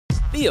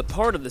Be a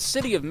part of the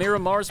City of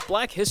Miramar's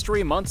Black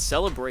History Month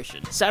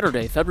celebration.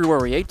 Saturday,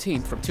 February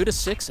 18th from 2 to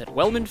 6 at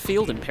Wellman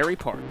Field in Perry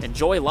Park.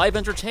 Enjoy live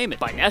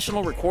entertainment by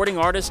national recording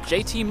artist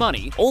JT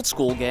Money, Old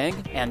School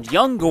Gang, and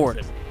Young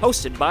Gordon.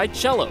 Hosted by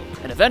Cello,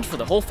 an event for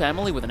the whole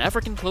family with an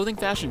African clothing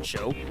fashion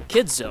show,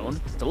 kids zone,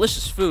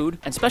 delicious food,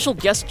 and special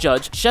guest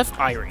judge Chef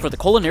Irie for the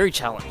Culinary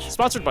Challenge.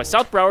 Sponsored by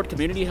South Broward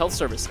Community Health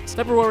Services.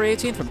 February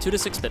 18th from 2 to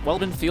 6 at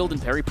Wellman Field in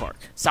Perry Park.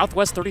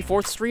 Southwest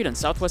 34th Street and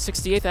Southwest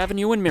 68th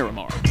Avenue in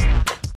Miramar.